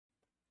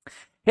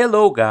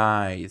Hello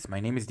guys, my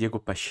name is Diego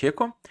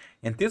Pacheco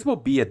and this will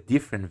be a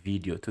different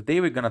video.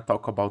 Today we're gonna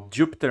talk about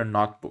Jupyter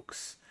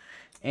Notebooks.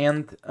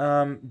 And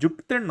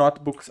Jupyter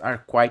Notebooks are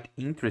quite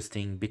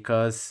interesting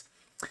because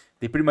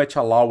they pretty much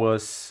allow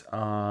us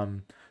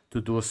to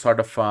do a sort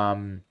of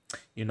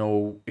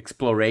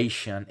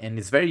exploration, and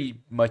it's very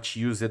much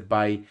used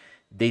by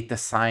data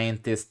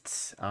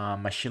scientists,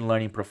 machine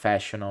learning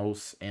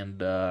professionals,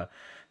 and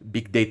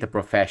big data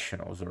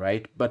professionals,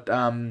 right? But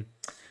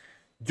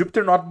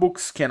Jupyter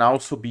Notebooks can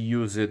also be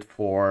used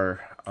for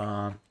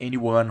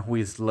anyone who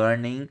is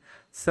learning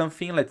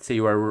something. Let's say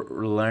you are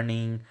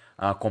learning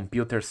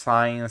computer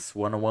science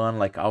 101,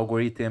 like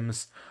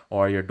algorithms,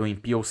 or you're doing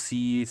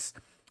POCs,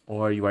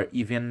 or you are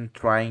even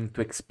trying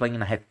to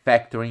explain a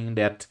refactoring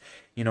that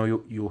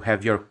you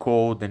have your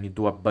code and you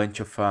do a bunch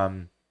of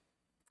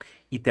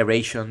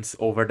iterations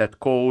over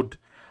that code,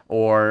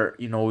 or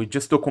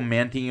just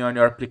documenting on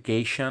your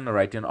application,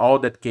 right? In all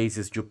that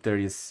cases, Jupyter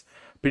is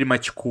pretty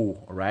much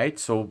cool, right?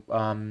 So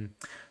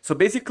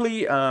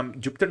basically,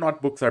 Jupyter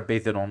Notebooks are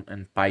based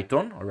on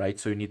Python, all right?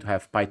 So you need to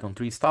have Python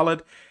 3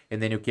 installed,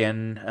 and then you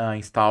can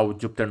install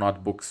Jupyter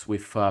Notebooks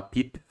with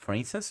pip, for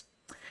instance.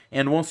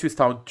 And once you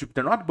install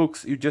Jupyter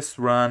Notebooks, you just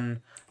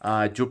run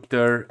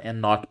Jupyter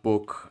and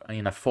Notebook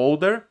in a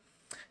folder,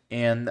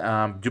 and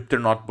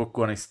Jupyter Notebook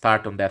gonna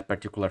start on that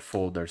particular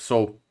folder.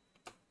 So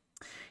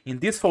in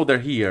this folder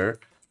here,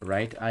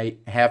 right, I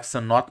have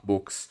some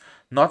notebooks.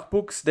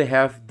 Notebooks, they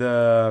have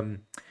the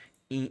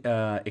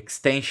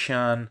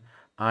extension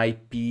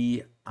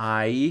IPINB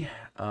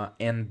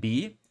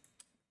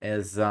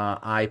as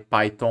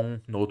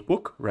IPython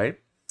notebook, right?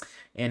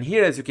 And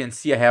here, as you can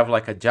see, I have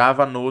like a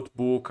Java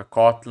notebook, a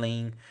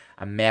Kotlin,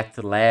 a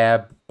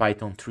MATLAB,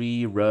 Python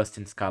 3, Rust,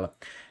 and Scala.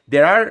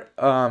 There are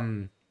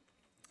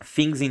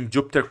things in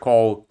Jupyter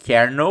called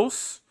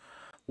kernels,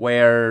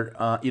 where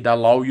it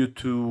allows you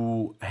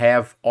to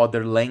have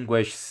other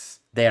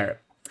languages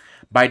there.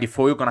 By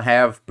default, you're gonna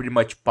have pretty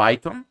much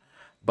Python,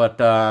 but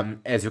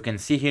as you can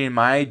see here in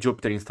my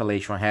Jupyter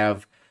installation, I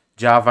have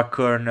Java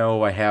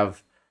kernel, I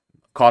have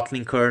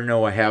Kotlin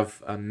kernel, I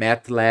have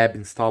MATLAB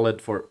installed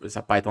for it's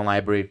a Python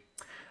library.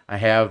 I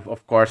have,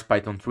 of course,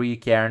 Python 3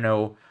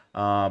 kernel,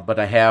 but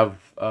I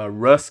have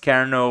Rust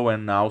kernel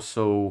and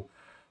also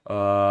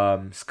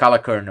Scala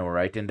kernel,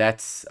 right? And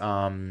that's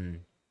not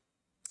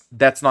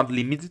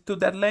limited to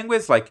that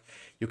language. Like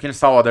you can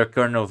install other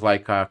kernels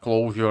like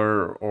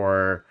Clojure,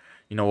 or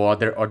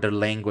other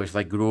language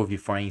like Groovy,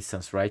 for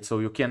instance, right? So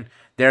you can,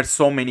 there are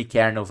so many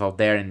kernels out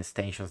there and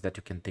extensions that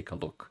you can take a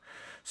look.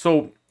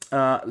 So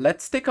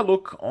let's take a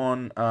look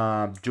on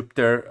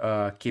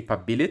Jupyter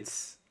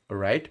capabilities, all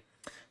right?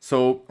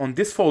 So on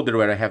this folder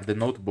where I have the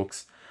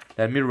notebooks,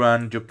 let me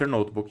run Jupyter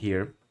Notebook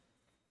here.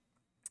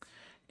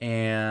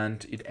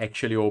 And it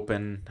actually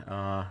opened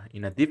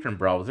in a different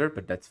browser,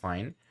 but that's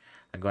fine.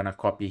 I'm gonna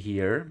copy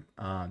here.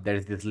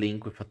 There's this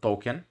link with a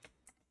token.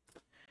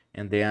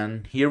 And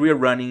then here we are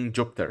running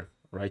Jupyter,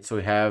 right? So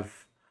we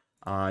have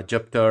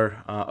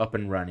Jupyter up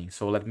and running.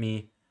 So let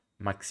me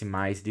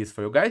maximize this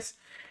for you guys.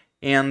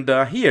 And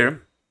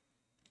here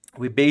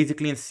we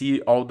basically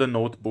see all the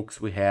notebooks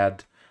we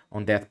had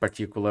on that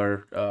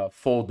particular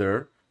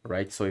folder,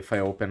 right? So if I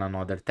open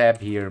another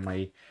tab here,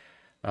 my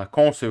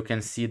console, you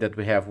can see that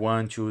we have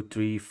 1, 2,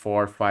 3,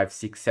 4, 5,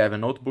 6, 7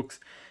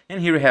 notebooks.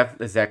 And here we have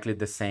exactly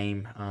the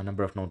same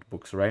number of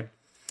notebooks, right?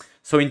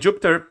 So in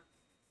Jupyter,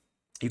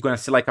 you're gonna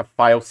see like a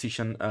file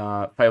system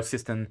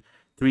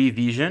 3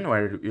 vision,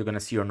 where you're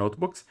gonna see your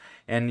notebooks,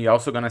 and you're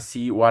also gonna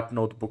see what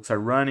notebooks are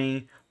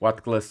running,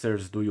 what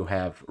clusters do you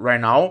have. Right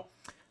now,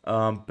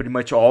 pretty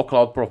much all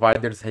cloud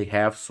providers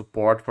have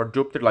support for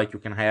Jupyter. Like you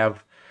can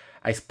have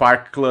a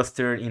Spark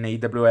cluster in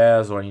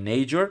AWS or in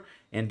Azure,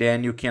 and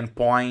then you can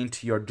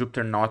point your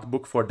Jupyter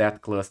notebook for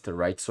that cluster,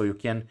 right? So you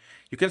can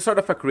sort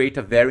of create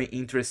a very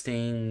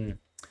interesting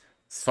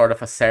sort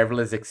of a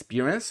serverless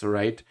experience,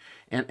 right?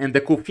 And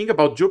the cool thing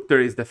about Jupyter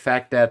is the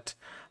fact that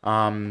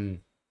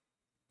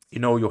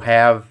you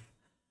have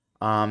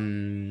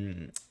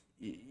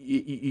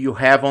you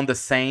have on the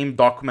same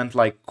document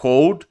like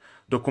code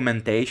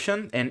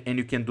documentation, and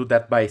you can do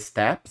that by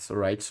steps,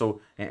 right? So,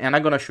 and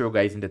I'm gonna show you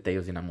guys in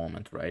details in a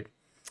moment, right?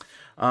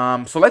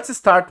 So let's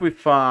start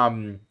with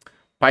Python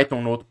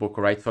notebook,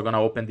 right? So I'm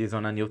gonna open this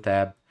on a new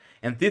tab,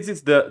 and this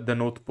is the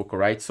notebook,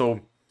 right?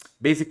 So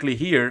basically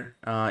here,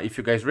 if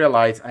you guys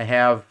realize, I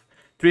have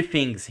 3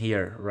 things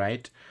here,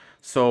 right?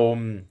 So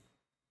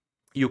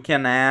you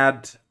can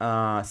add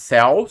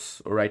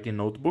cells, right, in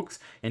notebooks,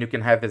 and you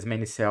can have as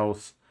many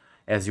cells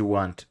as you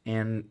want.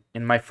 And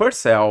in my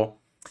first cell,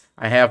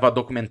 I have a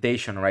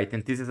documentation, right?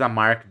 And this is a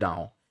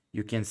markdown.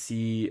 You can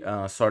see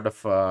sort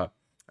of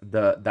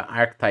the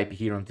archetype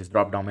here on this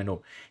drop-down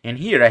menu. And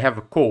here I have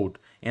a code,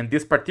 and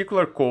this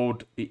particular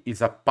code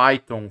is a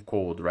Python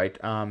code, right?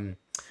 I'm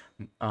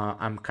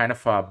kind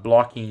of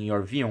blocking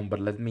your view, but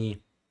let me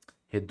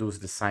reduce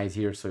the size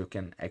here so you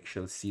can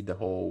actually see the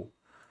whole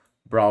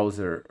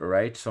browser,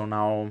 right? So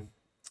now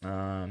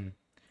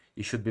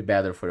it should be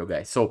better for you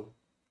guys. So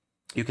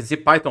you can see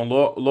Python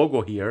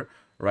logo here,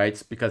 right?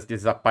 It's because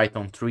this is a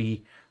Python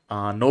 3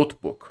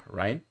 notebook,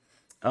 right?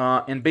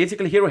 And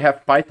basically here we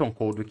have Python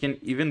code. We can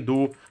even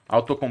do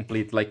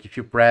autocomplete. Like if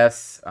you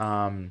press,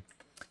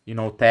 you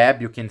know,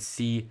 tab, you can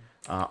see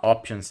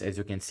options as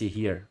you can see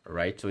here,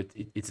 right? So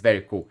it's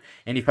very cool.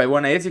 And if I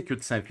want to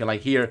execute something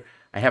like here,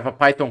 I have a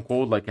Python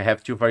code, like I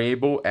have two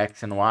variables,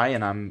 X and Y,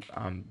 and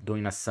I'm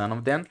doing a sum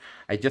of them.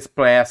 I just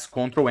press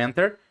Control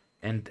Enter,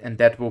 and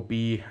that will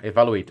be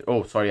evaluated.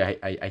 Oh, sorry,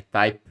 I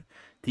type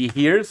T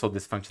here, so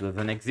this function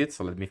doesn't exist,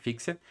 so let me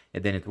fix it,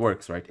 and then it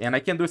works, right? And I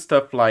can do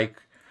stuff like,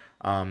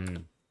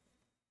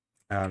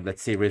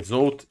 let's say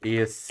result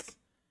is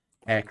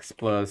X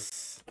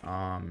plus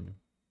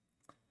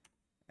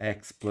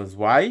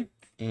Y,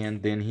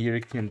 and then here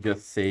you can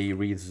just say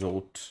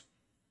result.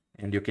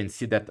 And you can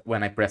see that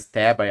when I press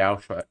tab, I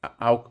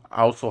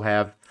also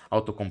have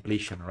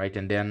auto-completion, right?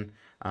 And then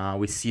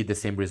we see the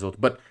same result.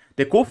 But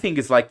the cool thing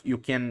is like you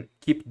can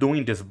keep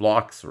doing these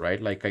blocks,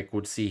 right? Like I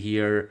could see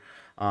here,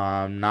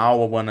 now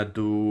I want to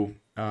do,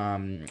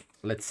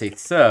 let's say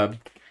sub,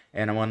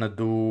 and I want to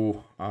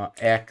do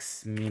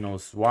X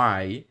minus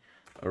Y,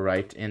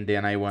 right? And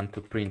then I want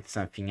to print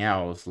something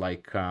else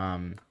like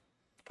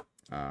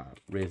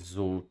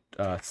result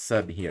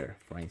sub here,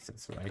 for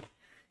instance, right?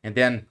 And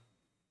then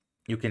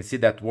you can see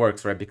that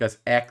works, right? Because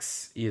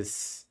X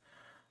is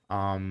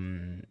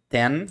 10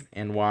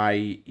 and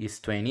Y is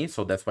 20.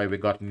 So that's why we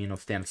got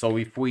minus 10. So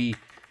if we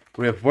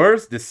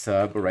reverse the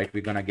sub, right,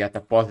 we're going to get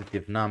a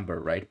positive number,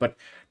 right? But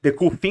the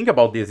cool thing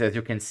about this, as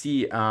you can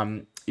see,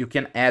 you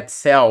can add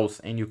cells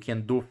and you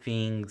can do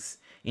things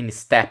in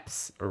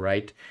steps,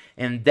 right?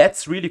 And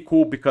that's really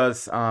cool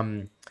because,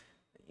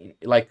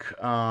 like,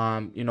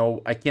 you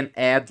know, I can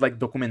add like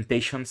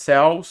documentation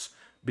cells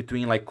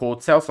between like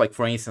code cells. Like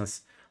for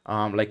instance,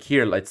 like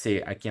here, let's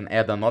say I can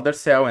add another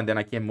cell and then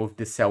I can move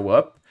this cell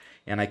up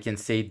and I can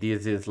say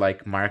this is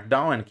like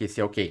markdown, and I can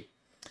say, okay,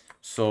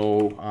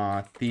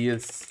 so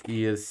this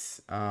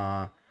is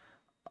how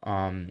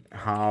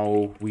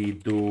we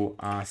do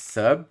a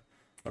sub,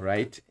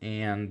 right?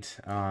 And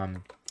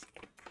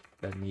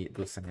let me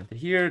do something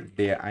here.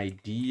 The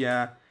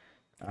idea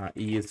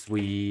is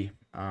we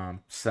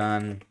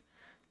sun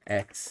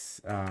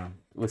X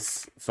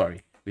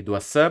we do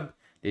a sub.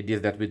 The idea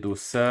is that we do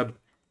sub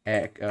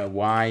X,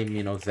 Y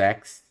minus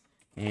X,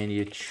 and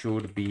it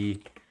should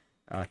be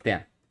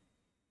 10.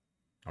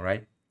 All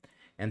right,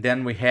 and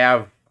then we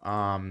have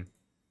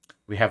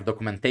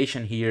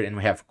documentation here and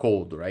we have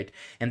code, right?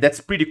 And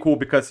that's pretty cool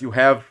because you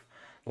have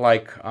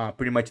like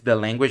pretty much the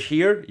language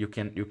here. You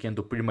can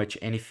do pretty much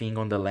anything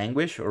on the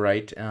language, all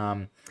right?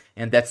 And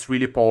that's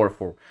really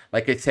powerful.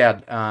 Like I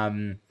said,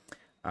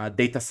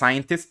 data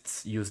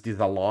scientists use this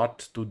a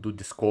lot to do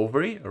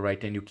discovery,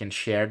 right? And you can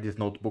share this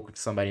notebook with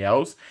somebody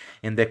else.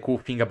 And the cool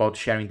thing about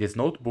sharing this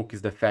notebook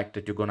is the fact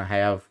that you're gonna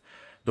have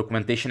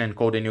documentation and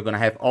code, and you're gonna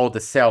have all the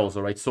cells,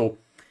 all right? So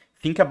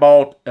think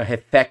about a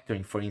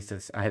refactoring, for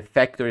instance. A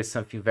refactor is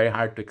something very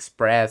hard to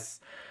express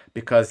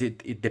because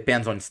it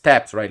depends on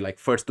steps, right? Like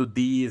first do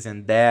this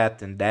and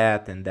that and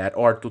that and that,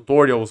 or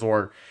tutorials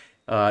or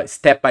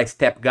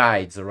step-by-step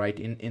guides, right?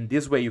 In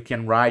this way, you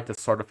can write a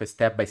sort of a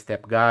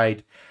step-by-step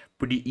guide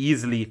pretty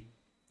easily,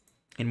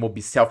 and will be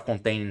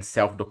self-contained and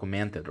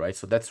self-documented, right?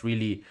 So that's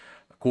really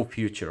a cool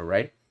feature,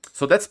 right?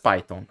 So that's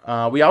Python.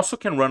 We also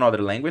can run other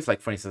languages,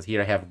 like for instance,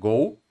 here I have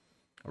Go,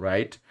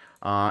 right?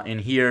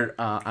 And here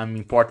I'm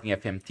importing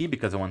FMT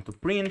because I want to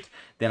print.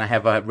 Then I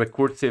have a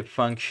recursive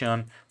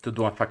function to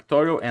do a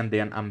factorial, and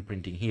then I'm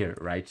printing here,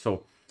 right?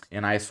 So,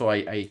 and I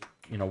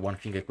you know, one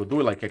thing I could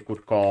do, like I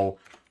could call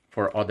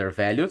for other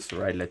values,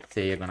 right? Let's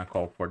say I'm gonna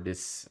call for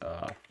this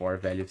 4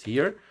 values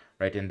here,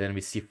 right? And then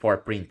we see 4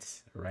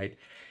 prints, right?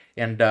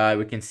 And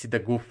we can see the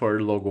Goofer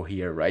logo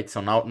here, right?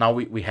 So now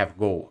we have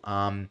Go.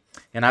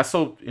 And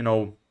also, you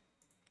know,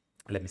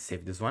 let me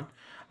save this one.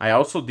 I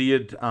also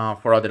did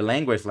for other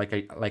languages, like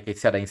I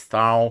said, I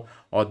install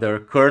other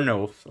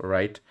kernels,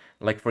 right?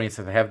 Like for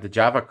instance, I have the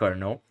Java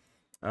kernel,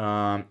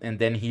 and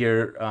then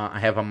here I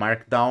have a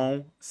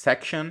Markdown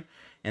section,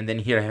 and then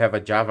here I have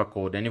a Java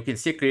code, and you can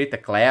see I create a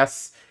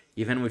class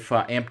even with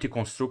an empty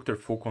constructor,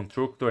 full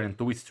constructor, and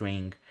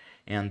toString,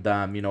 and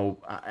you know,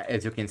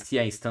 as you can see,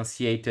 I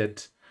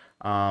instantiated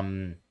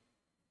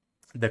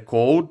the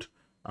code,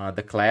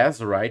 the class,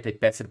 right? I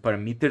passed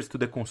parameters to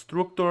the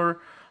constructor.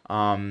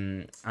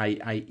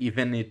 I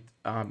even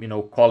you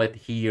know, call it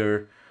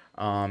here,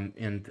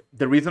 and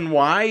the reason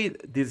why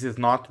this is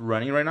not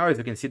running right now, as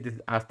you can see, this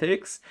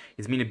asterisk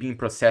is meaning being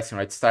processing,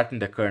 right, starting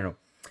the kernel.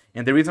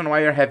 And the reason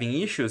why you're having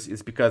issues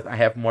is because I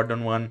have more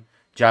than one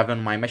Java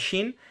on my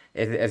machine.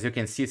 As you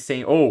can see, it's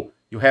saying, oh,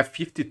 you have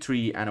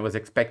 53 and I was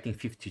expecting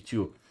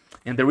 52.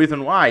 And the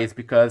reason why is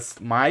because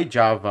my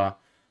Java,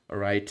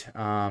 right,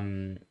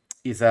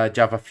 is a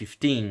Java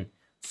 15.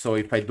 So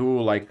if I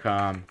do like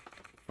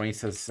for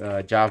instance,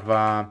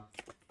 Java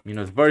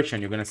minus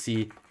version, you're gonna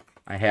see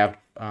I have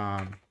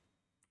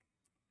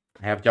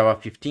Java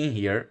 15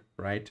 here,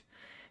 right?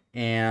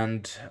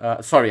 And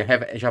sorry, I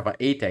have Java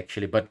 8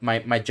 actually, but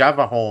my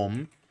Java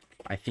home,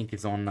 I think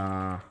is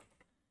on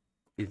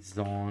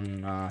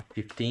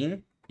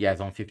 15. Yeah,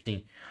 it's on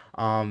 15.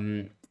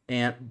 And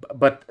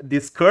but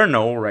this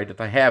kernel, right, that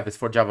I have is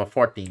for Java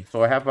 14.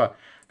 So I have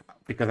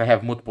because I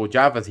have multiple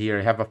Javas here,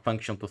 I have a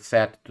function to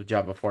set to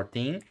Java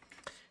 14.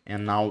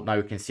 And now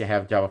you can see I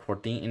have Java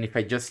 14. And if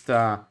I just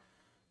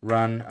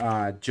run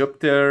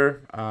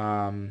Jupyter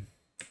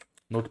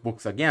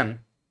Notebooks again,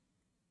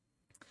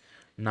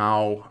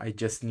 now I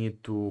just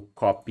need to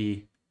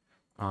copy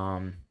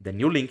the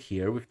new link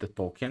here with the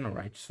token,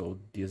 right? So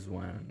this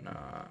one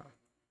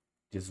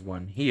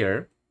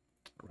here,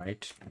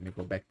 right? Let me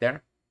go back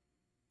there.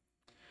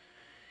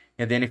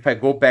 And then if I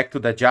go back to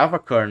the Java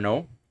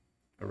kernel,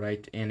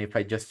 right? And if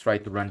I just try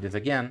to run this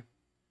again,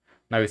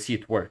 now you see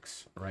it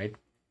works, right?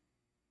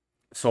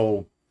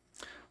 So,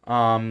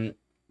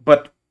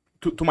 but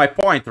to my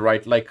point,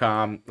 right? Like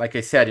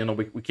I said, you know,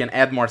 we can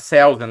add more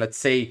cells, and let's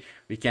say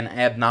we can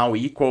add now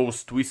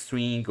equals to a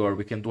string, or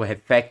we can do a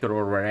refactor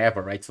or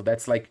wherever, right? So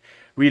that's like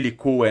really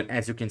cool. And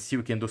as you can see,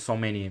 we can do so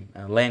many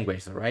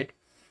languages, right?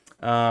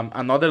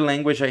 Another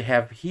language I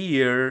have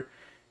here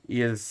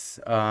is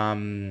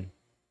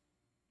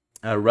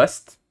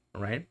Rust,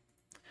 right?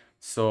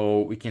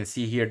 So we can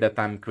see here that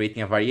I'm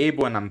creating a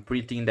variable and I'm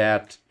printing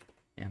that,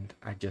 and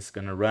I'm just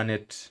gonna run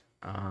it,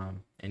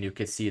 and you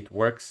can see it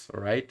works,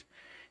 all right?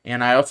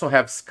 And I also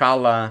have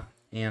Scala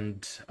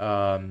and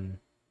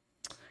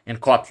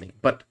Kotlin,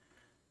 but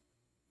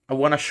I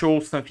want to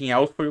show something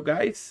else for you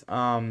guys.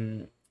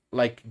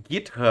 Like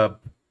GitHub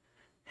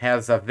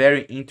has a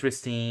very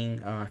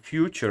interesting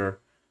feature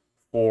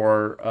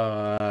for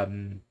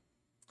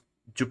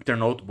Jupyter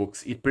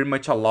Notebooks. It pretty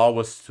much allows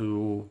us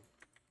to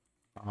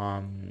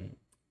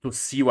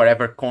see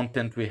whatever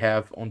content we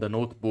have on the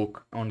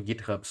notebook on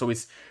GitHub. So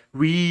it's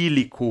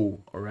really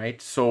cool, all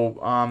right? So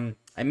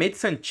I made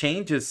some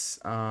changes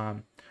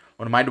on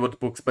my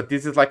notebooks, but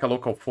this is like a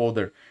local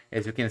folder.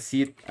 As you can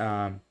see,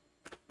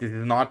 this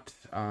is not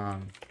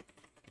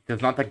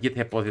there's not a Git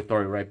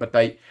repository, right? But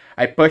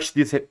I pushed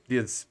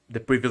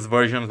the previous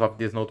versions of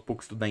these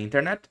notebooks to the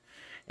internet,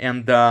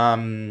 and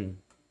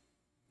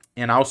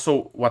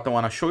also what I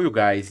want to show you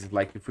guys is,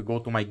 like, if we go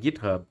to my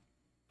GitHub,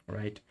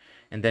 right,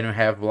 and then you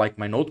have like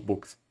my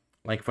notebooks,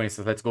 like for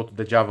instance, let's go to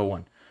the Java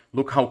one.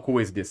 Look how cool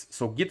is this.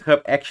 So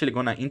GitHub actually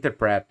gonna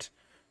interpret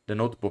the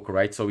notebook,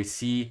 right? So we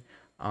see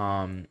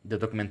the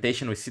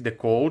documentation, we see the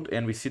code,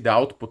 and we see the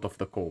output of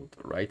the code,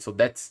 right? So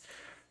that's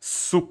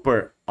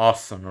super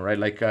awesome, right?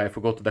 Like if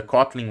we go to the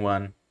Kotlin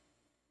one,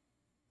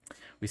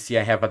 we see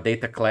I have a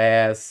data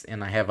class,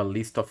 and I have a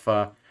list of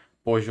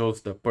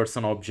POJOs, the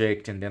person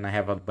object, and then I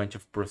have a bunch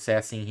of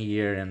processing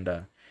here,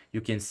 and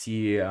you can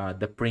see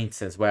the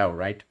prints as well,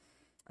 right?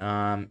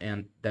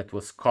 And that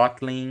was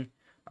Kotlin.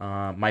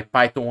 My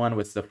Python one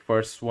was the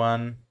first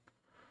one.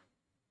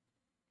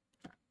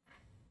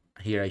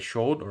 Here I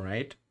showed, all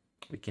right?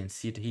 We can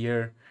see it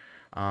here.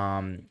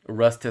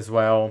 Rust as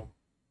well.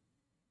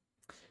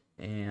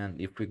 And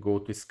if we go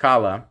to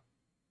Scala,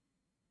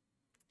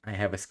 I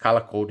have a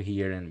Scala code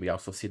here, and we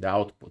also see the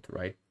output,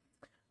 right?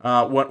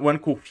 One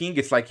cool thing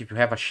is, like, if you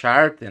have a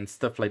chart and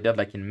stuff like that,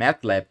 like in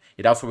MATLAB,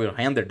 it also will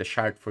render the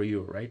chart for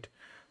you, right?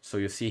 So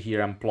you see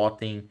here I'm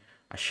plotting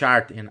a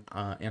chart, and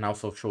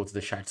also shows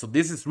the chart. So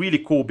this is really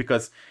cool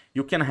because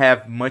you can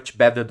have much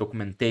better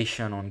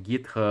documentation on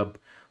GitHub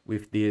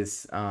with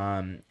these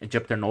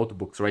Jupyter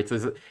Notebooks, right?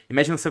 So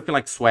imagine something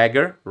like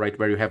Swagger, right,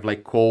 where you have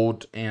like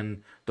code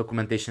and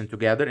documentation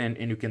together, and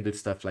you can do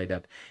stuff like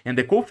that. And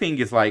the cool thing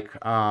is, like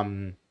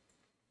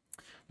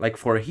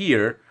for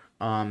here,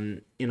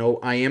 you know,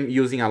 I am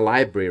using a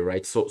library,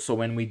 right? So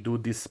when we do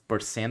this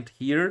 %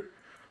 here,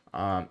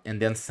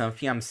 and then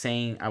something, I'm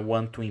saying I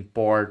want to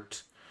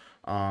import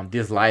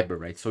this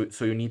library, right?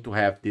 So you need to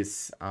have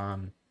this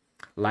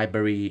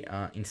library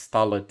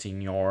installed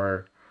in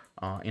your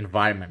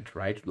environment,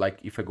 right? Like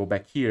if I go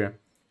back here,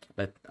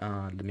 let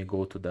me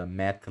go to the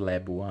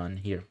MATLAB one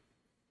here.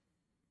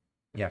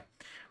 Yeah,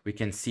 we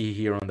can see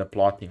here on the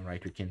plotting,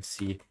 right? We can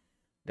see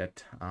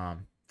that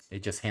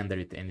it just rendered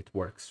it and it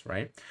works,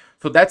 right?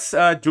 So that's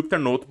Jupyter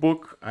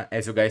Notebook.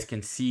 As you guys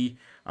can see,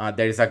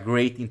 there is a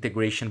great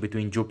integration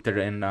between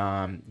Jupyter and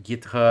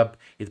GitHub.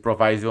 It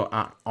provides you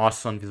an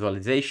awesome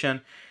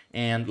visualization.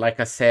 And like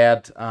I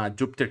said,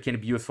 Jupyter can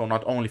be useful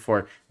not only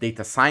for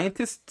data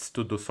scientists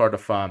to do sort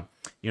of,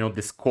 you know,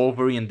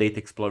 discovery and data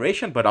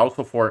exploration, but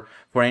also for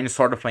any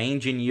sort of an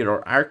engineer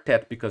or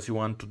architect, because you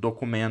want to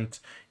document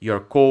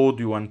your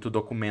code, you want to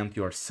document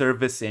your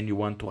service, and you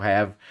want to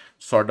have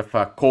sort of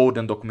a code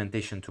and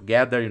documentation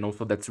together, you know.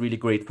 So that's really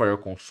great for your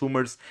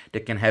consumers.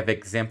 They can have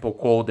example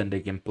code and they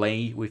can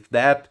play with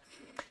that.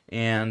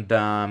 And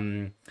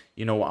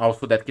you know,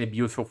 also that can be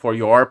useful for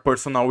your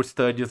personal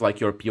studies, like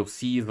your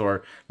POCs,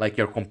 or like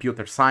your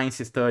computer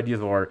science studies,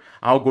 or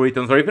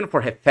algorithms, or even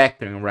for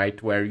refactoring,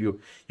 right, where you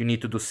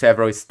need to do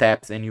several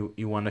steps and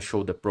you want to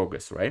show the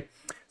progress, right?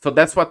 So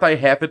that's what I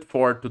have it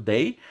for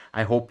today.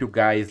 I hope you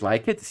guys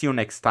like it. See you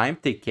next time.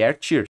 Take care. Cheers.